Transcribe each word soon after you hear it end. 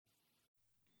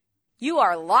You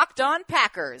are Locked On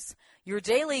Packers, your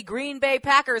daily Green Bay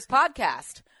Packers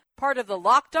podcast, part of the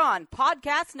Locked On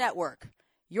Podcast Network,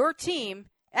 your team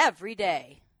every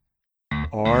day.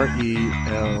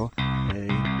 RELAX.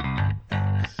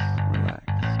 Relax.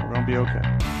 We're going to be okay.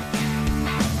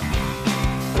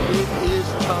 It is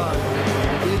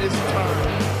time. It is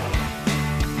time.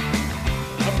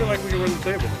 I feel like we can run the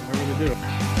table. I really do.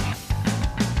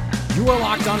 You are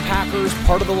Locked On Packers,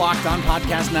 part of the Locked On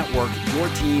Podcast Network, your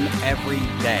team every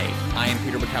day. I am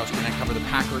Peter Bukowski, and I cover the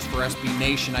Packers for SB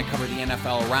Nation. I cover the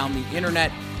NFL around the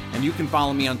internet, and you can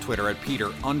follow me on Twitter at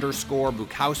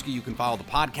Peter_Bukowski. You can follow the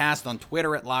podcast on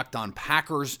Twitter at Locked On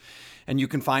Packers, and you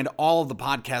can find all of the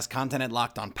podcast content at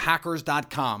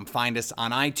LockedOnPackers.com. Find us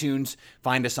on iTunes,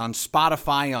 find us on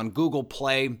Spotify, on Google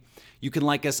Play. You can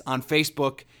like us on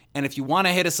Facebook. And if you want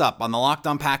to hit us up on the Locked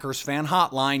On Packers fan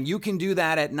hotline, you can do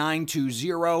that at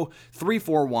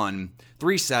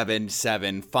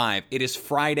 920-341-3775. It is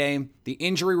Friday. The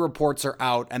injury reports are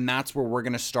out, and that's where we're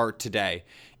going to start today.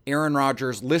 Aaron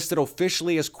Rodgers listed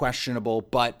officially as questionable,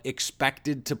 but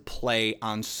expected to play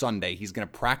on Sunday. He's going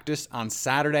to practice on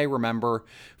Saturday. Remember,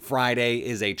 Friday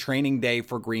is a training day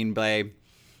for Green Bay.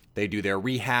 They do their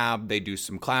rehab, they do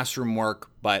some classroom work,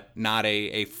 but not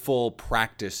a full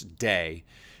practice day.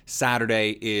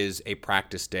 Saturday is a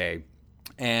practice day,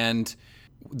 and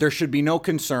there should be no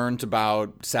concerns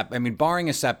about barring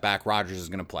a setback, Rodgers is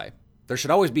going to play. There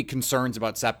should always be concerns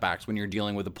about setbacks when you're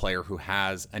dealing with a player who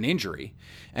has an injury,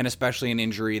 and especially an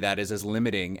injury that is as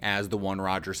limiting as the one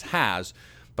Rodgers has.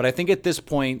 But I think at this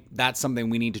point, that's something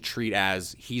we need to treat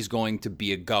as he's going to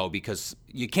be a go, because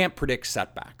you can't predict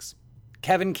setbacks.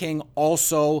 Kevin King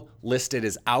also listed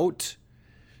as out.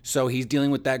 So he's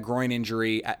dealing with that groin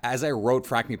injury. As I wrote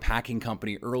for Acme Packing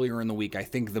Company earlier in the week, I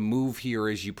think the move here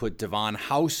is you put Devon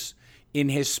House in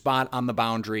his spot on the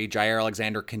boundary. Jair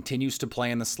Alexander continues to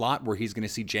play in the slot where he's going to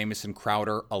see Jamison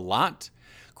Crowder a lot.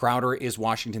 Crowder is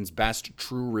Washington's best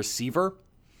true receiver.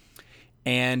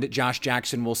 And Josh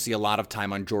Jackson will see a lot of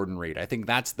time on Jordan Reed. I think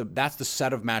that's the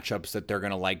set of matchups that they're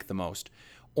going to like the most.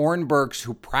 Oren Burks,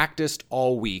 who practiced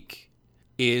all week,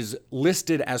 is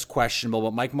listed as questionable,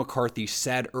 but Mike McCarthy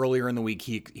said earlier in the week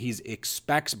he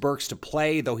expects Burks to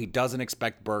play, though he doesn't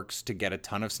expect Burks to get a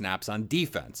ton of snaps on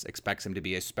defense, expects him to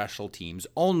be a special teams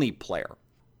only player.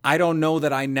 I don't know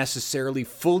that I necessarily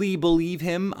fully believe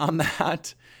him on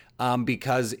that,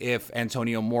 because if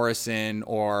Antonio Morrison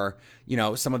or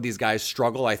some of these guys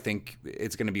struggle, I think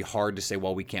it's going to be hard to say,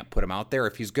 well, we can't put him out there.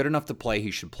 If he's good enough to play, he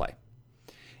should play.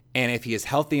 And if he is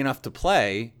healthy enough to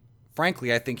play,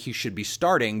 frankly, I think he should be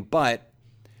starting, but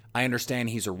I understand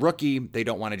he's a rookie. They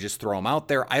don't want to just throw him out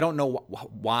there. I don't know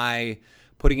why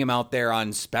putting him out there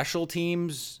on special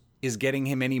teams is getting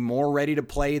him any more ready to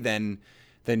play than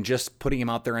just putting him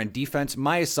out there on defense.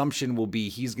 My assumption will be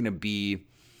he's going to be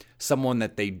someone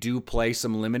that they do play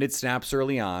some limited snaps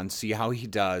early on, see how he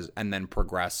does, and then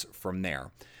progress from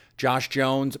there. Josh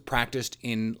Jones practiced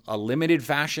in a limited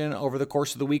fashion over the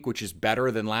course of the week, which is better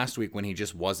than last week when he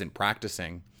just wasn't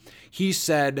practicing. He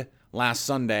said last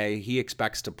Sunday he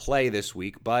expects to play this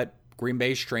week, but Green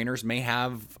Bay's trainers may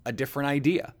have a different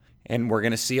idea. And we're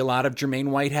going to see a lot of Jermaine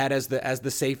Whitehead as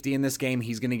the safety in this game.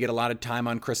 He's going to get a lot of time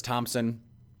on Chris Thompson,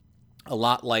 a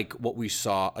lot like what we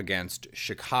saw against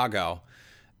Chicago.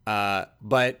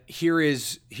 But here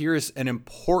is an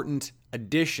important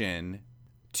addition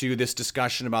to this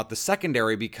discussion about the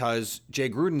secondary, because Jay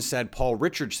Gruden said Paul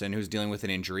Richardson, who's dealing with an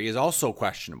injury, is also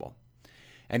questionable.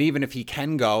 And even if he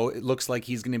can go, it looks like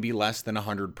he's going to be less than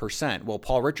 100%. Well,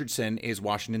 Paul Richardson is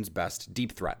Washington's best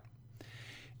deep threat.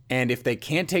 And if they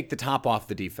can't take the top off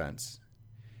the defense,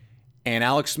 and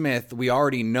Alex Smith, we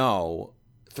already know,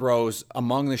 throws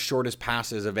among the shortest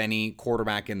passes of any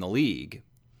quarterback in the league,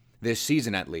 this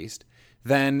season at least,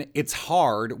 then it's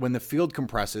hard when the field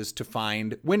compresses to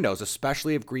find windows,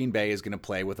 especially if Green Bay is going to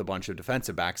play with a bunch of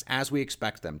defensive backs, as we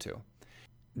expect them to.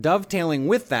 Dovetailing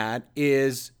with that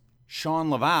is Sean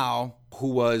Laval, who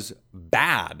was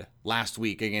bad last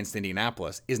week against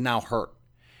Indianapolis, is now hurt.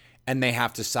 And they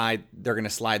have to they're going to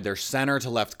slide their center to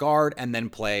left guard and then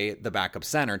play the backup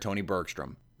center, Tony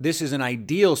Bergstrom. This is an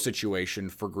ideal situation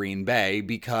for Green Bay,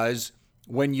 because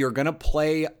when you're going to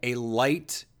play a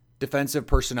light defensive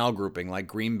personnel grouping like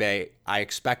Green Bay, I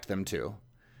expect them to,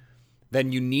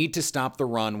 then you need to stop the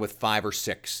run with 5 or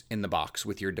 6 in the box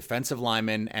with your defensive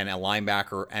lineman and a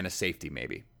linebacker and a safety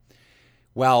maybe.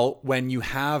 Well, when you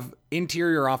have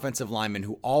interior offensive linemen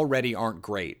who already aren't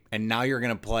great, and now you're going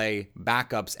to play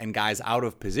backups and guys out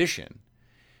of position,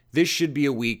 this should be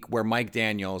a week where Mike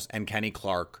Daniels and Kenny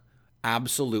Clark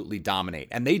absolutely dominate.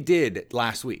 And they did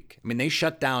last week. I mean, they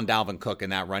shut down Dalvin Cook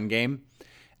in that run game.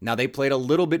 Now, they played a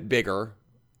little bit bigger.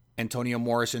 Antonio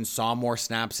Morrison saw more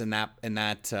snaps in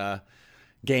that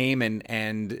game,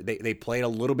 and they played a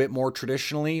little bit more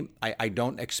traditionally. I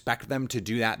don't expect them to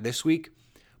do that this week,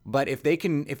 but if they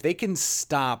can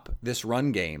stop this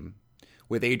run game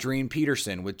with Adrian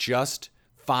Peterson with just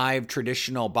 5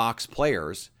 traditional box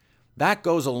players, that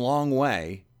goes a long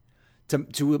way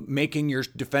to making your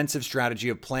defensive strategy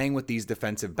of playing with these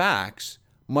defensive backs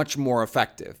much more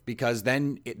effective, because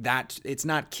then it's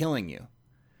not killing you.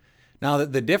 Now,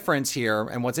 the difference here,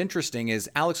 and what's interesting, is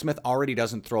Alex Smith already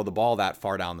doesn't throw the ball that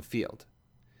far down the field.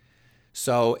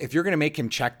 So if you're going to make him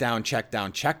check down,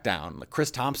 like Chris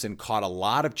Thompson caught a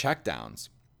lot of checkdowns.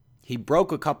 He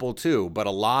broke a couple too, but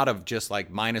a lot of just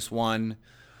like -1,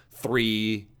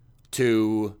 3,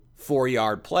 2,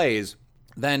 4-yard plays.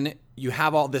 Then you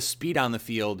have all this speed on the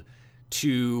field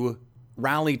to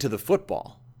rally to the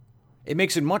football. It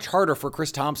makes it much harder for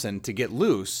Chris Thompson to get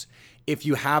loose if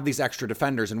you have these extra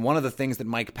defenders. And one of the things that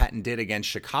Mike Pettine did against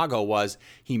Chicago was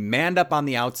he manned up on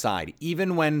the outside,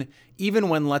 even when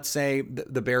let's say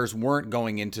the Bears weren't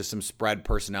going into some spread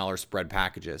personnel or spread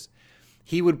packages.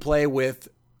 He would play with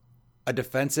a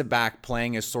defensive back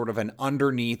playing as sort of an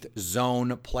underneath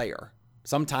zone player,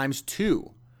 sometimes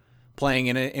 2 playing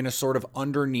in a sort of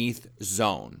underneath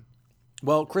zone.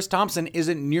 Well, Chris Thompson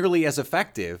isn't nearly as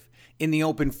effective in the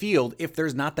open field if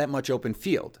there's not that much open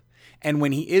field. And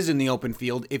when he is in the open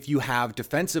field, if you have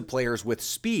defensive players with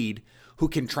speed who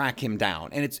can track him down.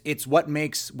 And it's what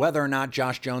makes whether or not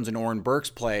Josh Jones and Oren Burks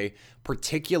play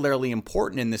particularly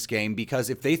important in this game,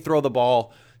 because if they throw the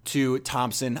ball to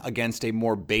Thompson against a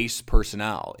more base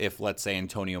personnel, if let's say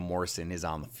Antonio Morrison is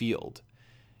on the field,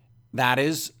 that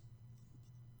is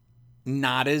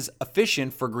not as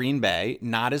efficient for Green Bay,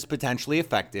 not as potentially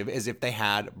effective as if they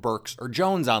had Burks or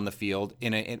Jones on the field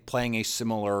in playing a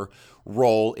similar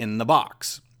role in the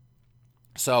box.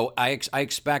 So I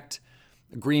expect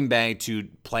Green Bay to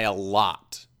play a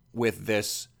lot with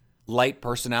this light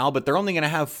personnel, but they're only going to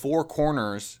have 4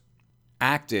 corners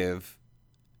active.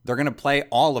 They're going to play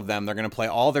all of them. They're going to play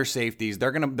all their safeties.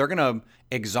 They're going to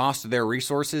exhaust their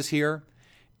resources here.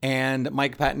 And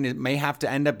Mike Pettine may have to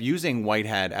end up using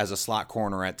Whitehead as a slot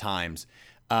corner at times.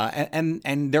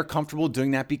 And they're comfortable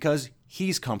doing that because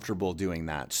he's comfortable doing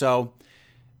that. So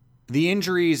the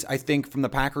injuries, I think, from the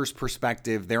Packers'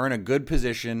 perspective, they're in a good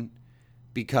position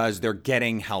because they're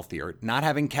getting healthier. Not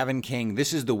having Kevin King,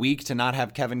 this is the week to not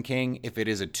have Kevin King. If it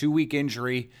is a 2-week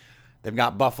injury, they've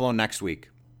got Buffalo next week.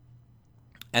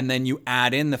 And then you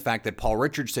add in the fact that Paul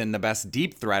Richardson, the best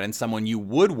deep threat and someone you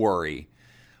would worry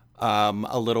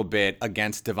a little bit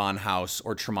against Devon House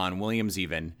or Tramon Williams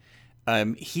even,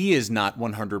 he is not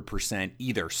 100%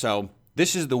 either. So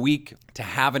this is the week to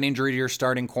have an injury to your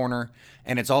starting corner,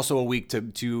 and it's also a week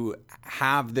to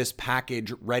have this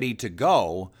package ready to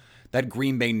go that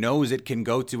Green Bay knows it can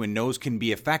go to and knows can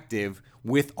be effective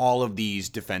with all of these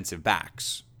defensive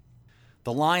backs.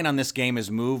 The line on this game is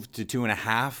moved to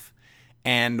 2.5,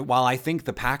 and while I think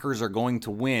the Packers are going to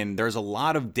win, there's a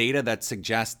lot of data that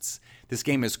suggests this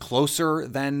game is closer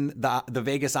than the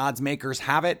Vegas odds makers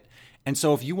have it. And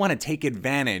so if you want to take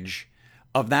advantage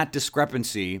of that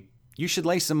discrepancy, you should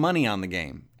lay some money on the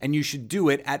game. And you should do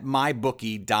it at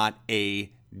mybookie.ag.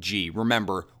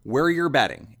 Remember, where you're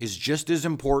betting is just as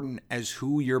important as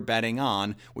who you're betting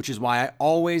on, which is why I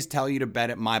always tell you to bet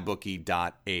at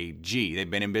mybookie.ag.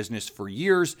 They've been in business for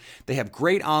years. They have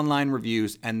great online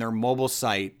reviews, and their mobile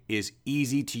site is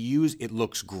easy to use. It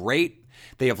looks great.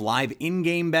 They have live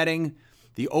in-game betting.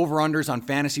 The over-unders on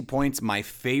fantasy points, my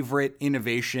favorite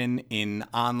innovation in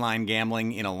online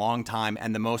gambling in a long time,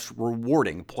 and the most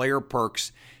rewarding player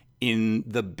perks in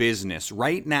the business.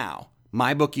 Right now,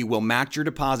 MyBookie will match your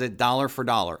deposit dollar for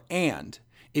dollar. And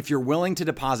if you're willing to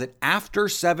deposit after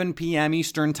 7 p.m.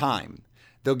 Eastern Time,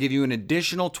 they'll give you an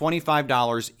additional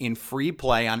 $25 in free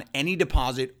play on any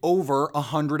deposit over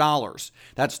 $100.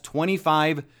 That's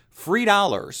 $25 free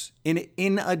dollars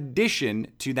in addition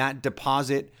to that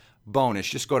deposit bonus.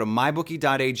 Just go to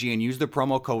mybookie.ag and use the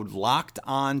promo code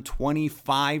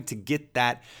LOCKEDON25 to get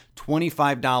that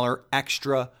 $25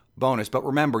 extra bonus. But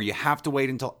remember, you have to wait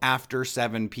until after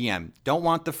 7 p.m. Don't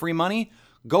want the free money?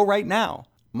 Go right now.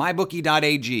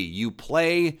 mybookie.ag. You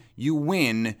play, you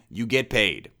win, you get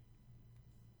paid.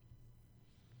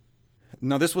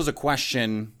 Now, this was a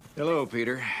question. Hello,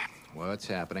 Peter. What's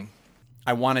happening?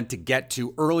 I wanted to get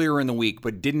to earlier in the week,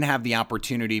 but didn't have the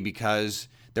opportunity because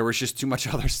there was just too much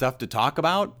other stuff to talk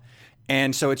about.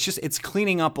 And so it's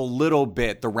cleaning up a little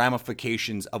bit the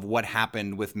ramifications of what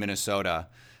happened with Minnesota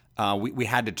We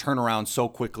had to turn around so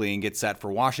quickly and get set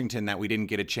for Washington that we didn't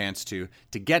get a chance to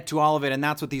get to all of it. And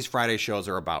that's what these Friday shows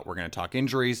are about. We're going to talk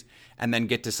injuries and then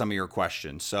get to some of your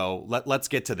questions. So let's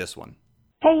get to this one.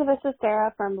 Hey, this is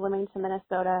Sarah from Bloomington,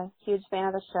 Minnesota. Huge fan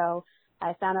of the show.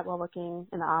 I found it while looking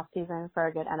in the off season for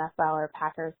a good NFL or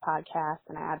Packers podcast,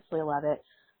 and I absolutely love it.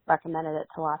 Recommended it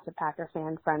to lots of Packer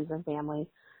fan friends and family.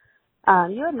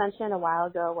 You had mentioned a while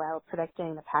ago while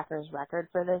predicting the Packers' record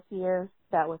for this year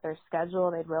that with their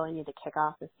schedule, they'd really need to kick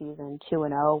off the season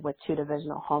 2-0 with 2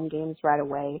 divisional home games right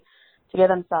away to give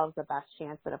themselves the best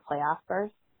chance at a playoff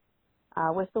berth.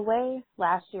 With the way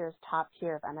last year's top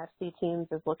tier of NFC teams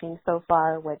is looking so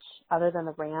far, which other than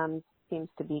the Rams seems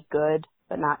to be good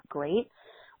but not great,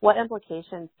 what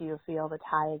implications do you feel the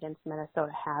tie against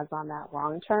Minnesota has on that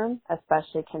long term,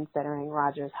 especially considering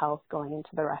Rodgers' health going into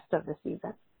the rest of the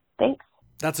season? Thanks.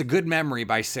 That's a good memory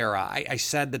by Sarah. I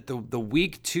said that the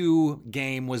week 2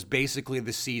 game was basically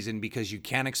the season because you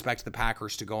can't expect the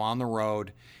Packers to go on the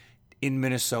road in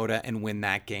Minnesota and win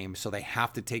that game. So they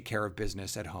have to take care of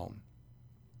business at home.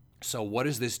 So what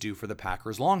does this do for the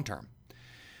Packers long term?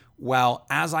 Well,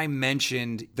 as I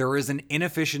mentioned, there is an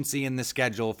inefficiency in the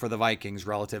schedule for the Vikings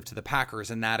relative to the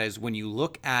Packers, and that is when you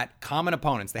look at common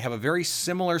opponents. They have a very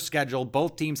similar schedule.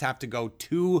 Both teams have to go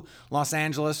to Los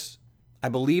Angeles. I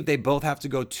believe they both have to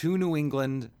go to New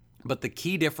England, but the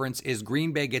key difference is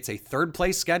Green Bay gets a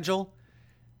third-place schedule.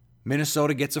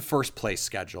 Minnesota gets a first-place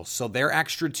schedule. So their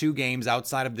extra 2 games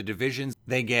outside of the divisions,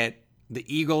 they get the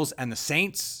Eagles and the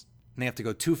Saints, and they have to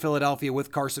go to Philadelphia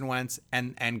with Carson Wentz,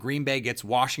 and Green Bay gets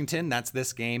Washington, that's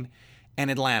this game,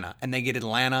 and Atlanta. And they get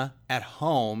Atlanta at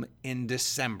home in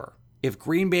December. If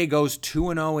Green Bay goes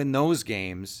 2-0 in those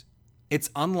games, it's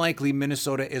unlikely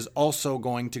Minnesota is also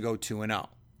going to go 2-0.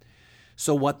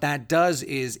 So what that does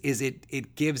is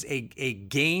it gives a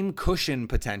game cushion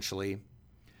potentially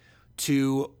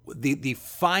to the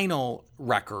final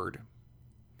record,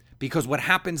 because what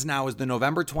happens now is the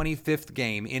November 25th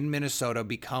game in Minnesota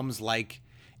becomes like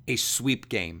a sweep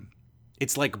game.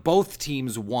 It's like both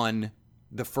teams won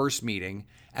the first meeting,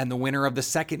 and the winner of the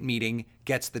second meeting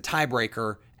gets the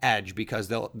tiebreaker edge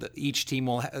because each team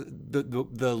will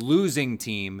the losing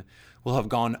team will have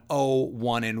gone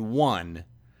 0-1-1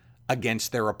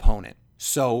 against their opponent.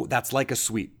 So that's like a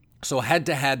sweep. So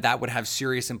head-to-head, that would have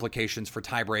serious implications for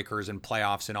tiebreakers and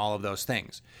playoffs and all of those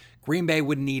things. Green Bay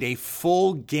would need a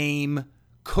full game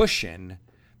cushion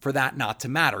for that not to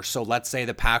matter. So let's say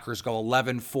the Packers go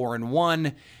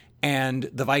 11-4-1 and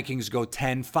the Vikings go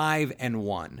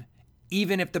 10-5-1.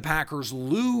 Even if the Packers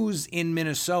lose in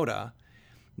Minnesota,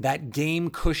 that game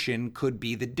cushion could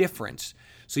be the difference.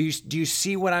 So do you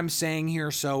see what I'm saying here?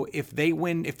 So if they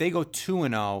win, if they go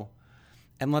 2-0,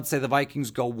 and let's say the Vikings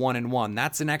go 1-1,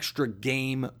 that's an extra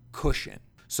game cushion.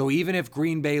 So even if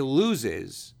Green Bay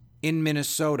loses in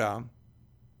Minnesota,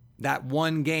 that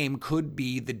one game could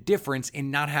be the difference in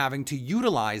not having to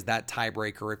utilize that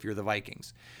tiebreaker if you're the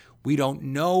Vikings. We don't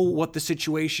know what the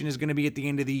situation is going to be at the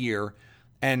end of the year,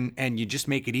 and you just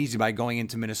make it easy by going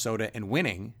into Minnesota and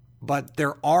winning. But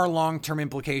there are long-term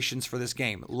implications for this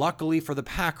game. Luckily for the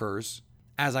Packers,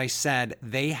 as I said,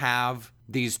 they have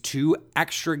these 2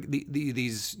 extra,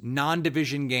 these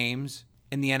non-division games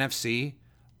in the NFC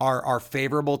are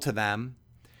favorable to them.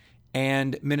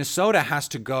 And Minnesota has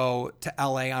to go to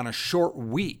LA on a short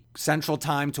week, Central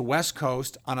Time to West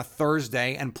Coast on a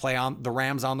Thursday and play on the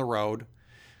Rams on the road.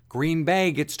 Green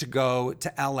Bay gets to go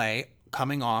to LA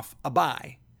coming off a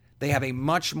bye. They have a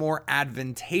much more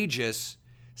advantageous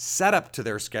setup to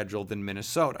their schedule than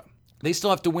Minnesota. They still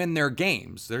have to win their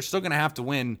games. They're still going to have to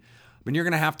win. I mean, you're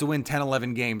going to have to win 10,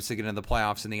 11 games to get into the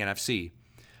playoffs in the NFC.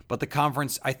 But the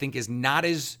conference, I think, is not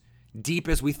as deep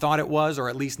as we thought it was, or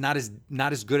at least not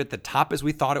as good at the top as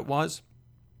we thought it was.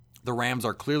 The Rams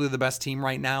are clearly the best team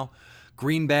right now.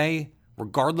 Green Bay,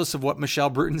 regardless of what Michelle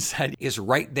Bruton said, is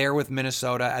right there with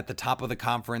Minnesota at the top of the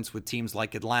conference with teams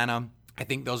like Atlanta. I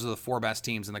think those are the 4 best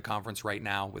teams in the conference right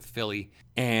now with Philly.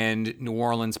 And New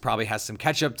Orleans probably has some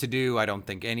catch-up to do. I don't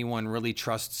think anyone really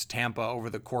trusts Tampa over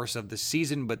the course of the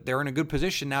season, but they're in a good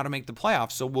position now to make the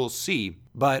playoffs, so we'll see.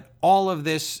 But all of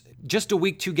this, just a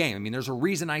week 2 game. I mean, there's a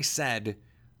reason I said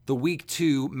the week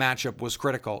 2 matchup was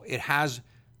critical. It has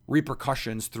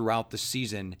repercussions throughout the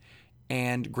season,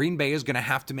 and Green Bay is going to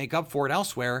have to make up for it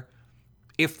elsewhere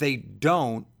if they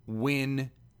don't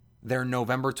win their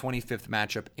November 25th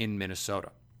matchup in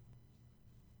Minnesota.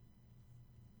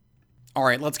 All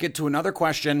right, let's get to another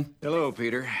question. Hello,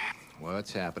 Peter.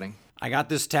 What's happening? I got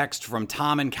this text from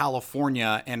Tom in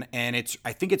California, and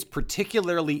I think it's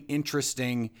particularly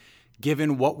interesting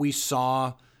given what we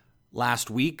saw last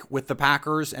week with the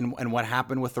Packers and what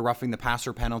happened with the roughing the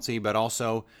passer penalty, but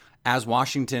also as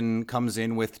Washington comes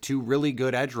in with two really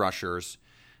good edge rushers.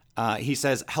 He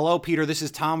says, "Hello, Peter. This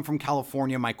is Tom from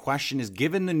California. My question is,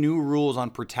 given the new rules on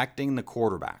protecting the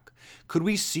quarterback, could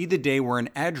we see the day where an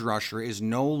edge rusher is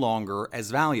no longer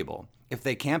as valuable? If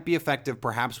they can't be effective,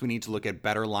 perhaps we need to look at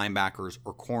better linebackers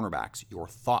or cornerbacks. Your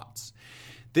thoughts?"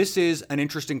 This is an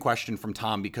interesting question from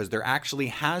Tom because there actually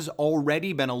has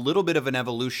already been a little bit of an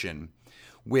evolution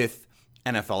with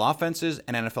NFL offenses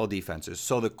and NFL defenses.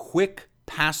 So the quick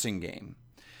passing game,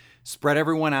 spread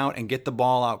everyone out and get the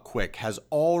ball out quick, has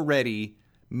already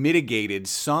mitigated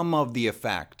some of the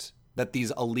effect that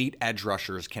these elite edge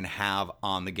rushers can have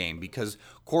on the game because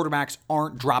quarterbacks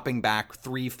aren't dropping back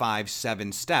 3, 5,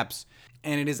 7 steps,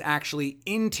 and it is actually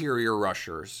interior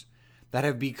rushers that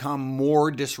have become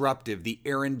more disruptive, the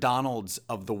Aaron Donalds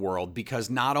of the world, because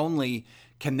not only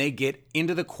can they get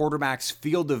into the quarterback's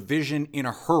field of vision in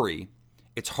a hurry,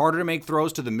 it's harder to make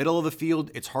throws to the middle of the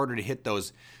field, it's harder to hit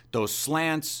those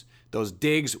slants, those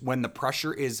digs when the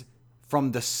pressure is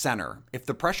from the center. If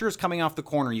the pressure is coming off the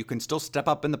corner, you can still step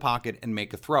up in the pocket and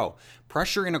make a throw.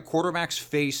 Pressure in a quarterback's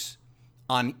face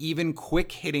on even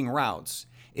quick hitting routes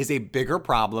is a bigger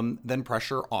problem than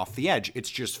pressure off the edge. It's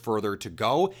just further to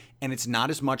go, and it's not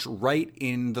as much right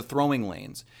in the throwing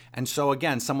lanes. And so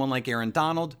again, someone like Aaron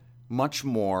Donald, much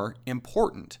more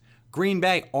important. Green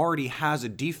Bay already has a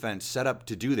defense set up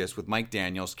to do this with Mike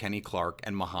Daniels, Kenny Clark,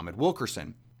 and Muhammad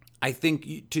Wilkerson. I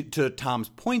think to Tom's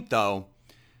point, though,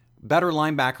 better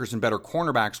linebackers and better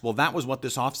cornerbacks, well, that was what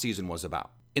this offseason was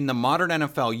about. In the modern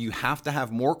NFL, you have to have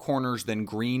more corners than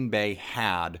Green Bay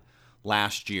had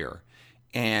last year.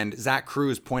 And Zach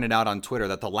Cruz pointed out on Twitter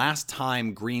that the last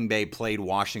time Green Bay played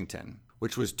Washington,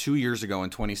 which was 2 years ago in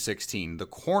 2016, the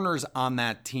corners on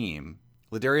that team,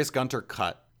 Ladarius Gunter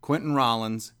cut, Quentin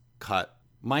Rollins cut,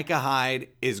 Micah Hyde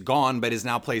is gone but is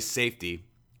now plays safety,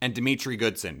 and Dimitri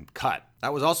Goodson cut.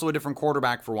 That was also a different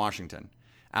quarterback for Washington.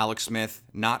 Alex Smith,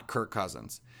 not Kirk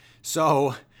Cousins.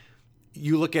 So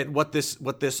you look at what this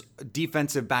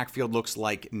defensive backfield looks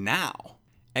like now.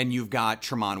 And you've got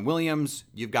Tramon Williams,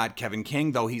 you've got Kevin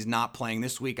King, though he's not playing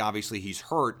this week. Obviously, he's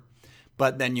hurt.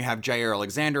 But then you have Jair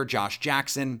Alexander, Josh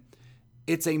Jackson.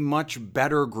 It's a much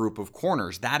better group of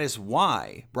corners. That is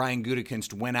why Brian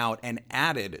Gutekunst went out and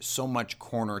added so much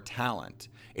corner talent.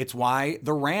 It's why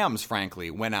the Rams, frankly,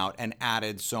 went out and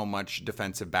added so much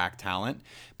defensive back talent,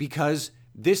 because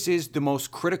this is the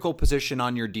most critical position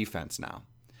on your defense now.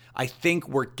 I think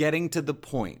we're getting to the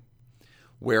point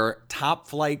where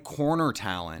top-flight corner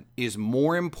talent is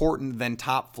more important than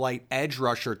top-flight edge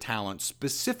rusher talent,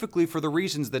 specifically for the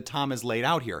reasons that Tom has laid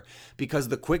out here, because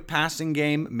the quick passing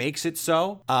game makes it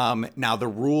so. Now, the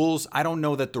rules, I don't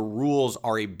know that the rules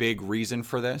are a big reason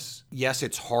for this. Yes,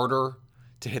 it's harder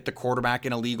to hit the quarterback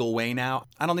in a legal way now.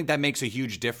 I don't think that makes a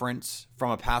huge difference from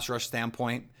a pass rush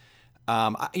standpoint.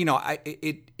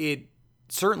 It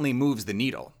certainly moves the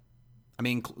needle. I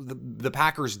mean, the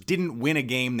Packers didn't win a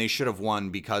game they should have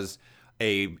won because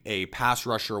a pass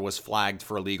rusher was flagged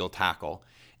for a illegal tackle.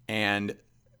 And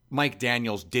Mike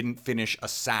Daniels didn't finish a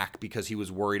sack because he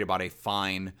was worried about a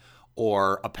fine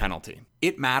or a penalty.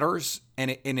 It matters,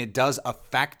 and it does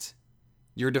affect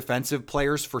your defensive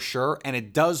players for sure, and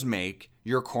it does make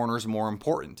your corners more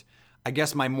important. I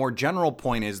guess my more general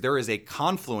point is there is a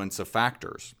confluence of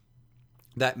factors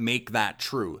that make that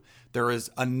true. There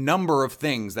is a number of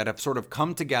things that have sort of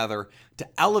come together to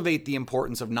elevate the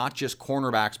importance of not just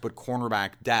cornerbacks, but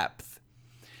cornerback depth,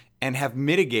 and have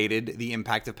mitigated the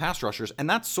impact of pass rushers. And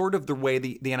that's sort of the way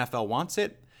the NFL wants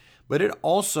it. But it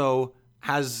also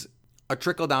has a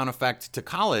trickle-down effect to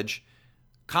college.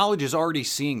 College is already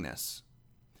seeing this.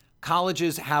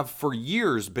 Colleges have for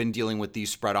years been dealing with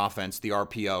these spread offense, the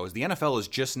RPOs. The NFL is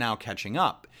just now catching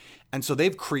up. And so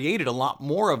they've created a lot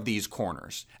more of these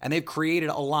corners, and they've created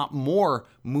a lot more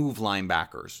move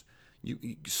linebackers,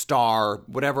 star,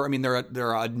 whatever. I mean,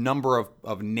 there are a number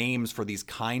of names for these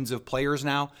kinds of players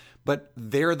now, but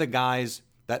they're the guys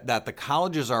that the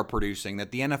colleges are producing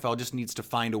that the NFL just needs to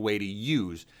find a way to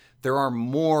use. There are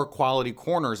more quality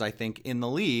corners, I think, in the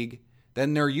league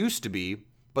than there used to be,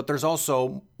 but there's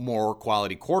also more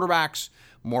quality quarterbacks,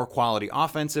 more quality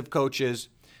offensive coaches.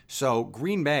 So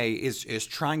Green Bay is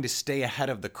trying to stay ahead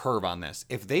of the curve on this.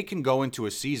 If they can go into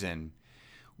a season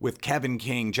with Kevin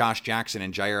King, Josh Jackson,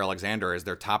 and Jair Alexander as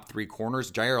their top three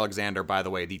corners, Jair Alexander, by the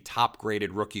way, the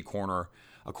top-graded rookie corner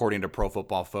according to Pro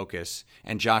Football Focus,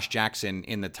 and Josh Jackson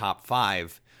in the top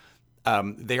 5,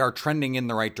 they are trending in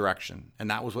the right direction. And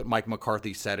that was what Mike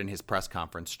McCarthy said in his press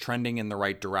conference, trending in the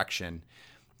right direction.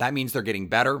 That means they're getting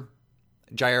better.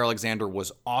 Jaire Alexander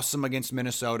was awesome against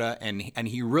Minnesota, and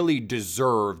he really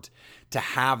deserved to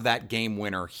have that game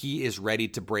winner. He is ready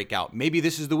to break out. Maybe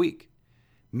this is the week.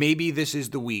 Maybe this is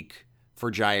the week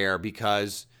for Jaire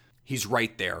because he's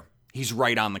right there. He's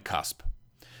right on the cusp.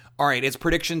 All right, it's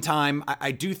prediction time.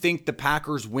 I do think the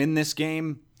Packers win this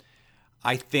game.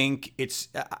 I think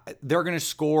they're going to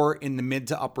score in the mid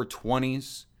to upper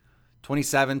 20s,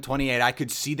 27, 28. I could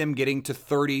see them getting to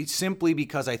 30 simply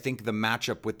because I think the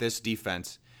matchup with this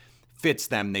defense fits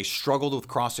them. They struggled with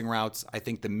crossing routes. I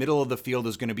think the middle of the field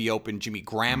is going to be open. Jimmy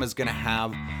Graham is going to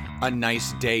have a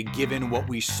nice day given what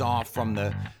we saw from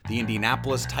the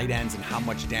Indianapolis tight ends and how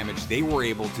much damage they were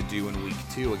able to do in week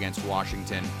 2 against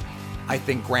Washington. I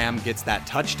think Graham gets that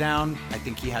touchdown. I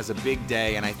think he has a big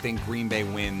day, and I think Green Bay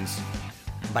wins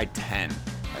by 10.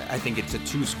 I think it's a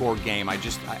 2-score game. I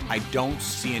don't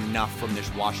see enough from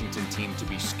this Washington team to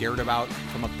be scared about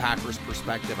from a Packers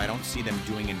perspective. I don't see them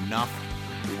doing enough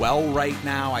well right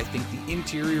now. I think the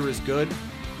interior is good.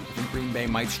 I think Green Bay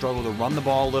might struggle to run the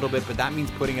ball a little bit, but that means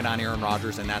putting it on Aaron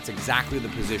Rodgers, and that's exactly the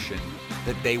position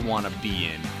that they want to be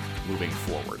in moving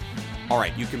forward. All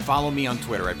right, you can follow me on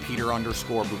Twitter at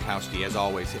Peter_Bukowski. As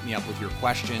always, hit me up with your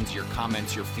questions, your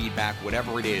comments, your feedback,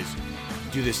 whatever it is.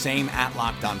 Do the same at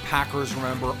Locked On Packers.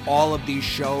 Remember, all of these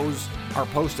shows are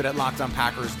posted at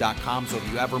LockedOnPackers.com, so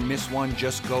if you ever miss one,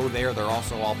 just go there. They're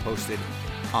also all posted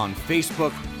on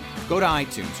Facebook. Go to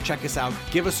iTunes, check us out,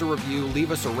 give us a review,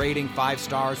 leave us a rating. 5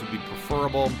 stars would be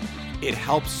preferable. It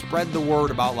helps spread the word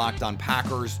about Locked On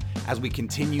Packers as we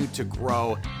continue to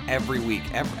grow every week.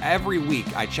 Every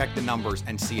week, I check the numbers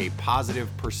and see a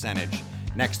positive percentage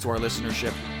next to our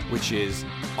listenership, which is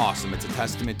awesome. It's a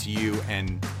testament to you,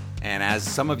 and as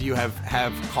some of you have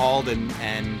called and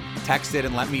texted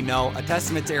and let me know, a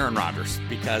testament to Aaron Rodgers,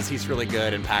 because he's really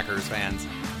good, and Packers fans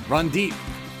run deep.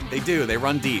 They do. They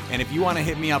run deep. And if you want to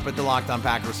hit me up at the Locked On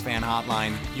Packers fan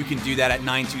hotline, you can do that at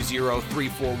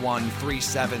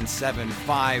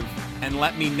 920-341-3775 and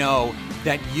let me know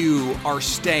that you are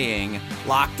staying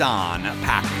locked on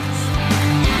Packers.